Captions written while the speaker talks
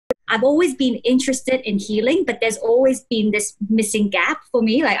I've always been interested in healing, but there's always been this missing gap for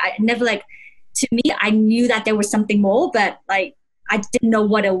me. Like I never like, to me, I knew that there was something more, but like I didn't know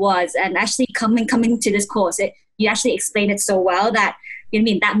what it was. And actually coming to this course, you actually explained it so well that, you know what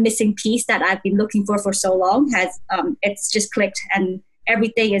I mean, that missing piece that I've been looking for so long has, it's just clicked, and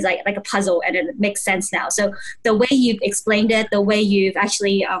everything is like a puzzle, and it makes sense now. So the way you've explained it, the way you've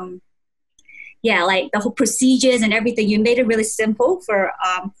actually, like the whole procedures and everything, you made it really simple for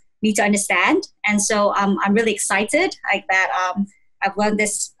me to understand. And so I'm really excited like that I've learned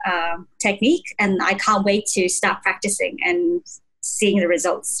this technique, and I can't wait to start practicing and seeing the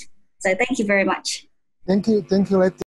results. So thank you very much. Thank you, Letty.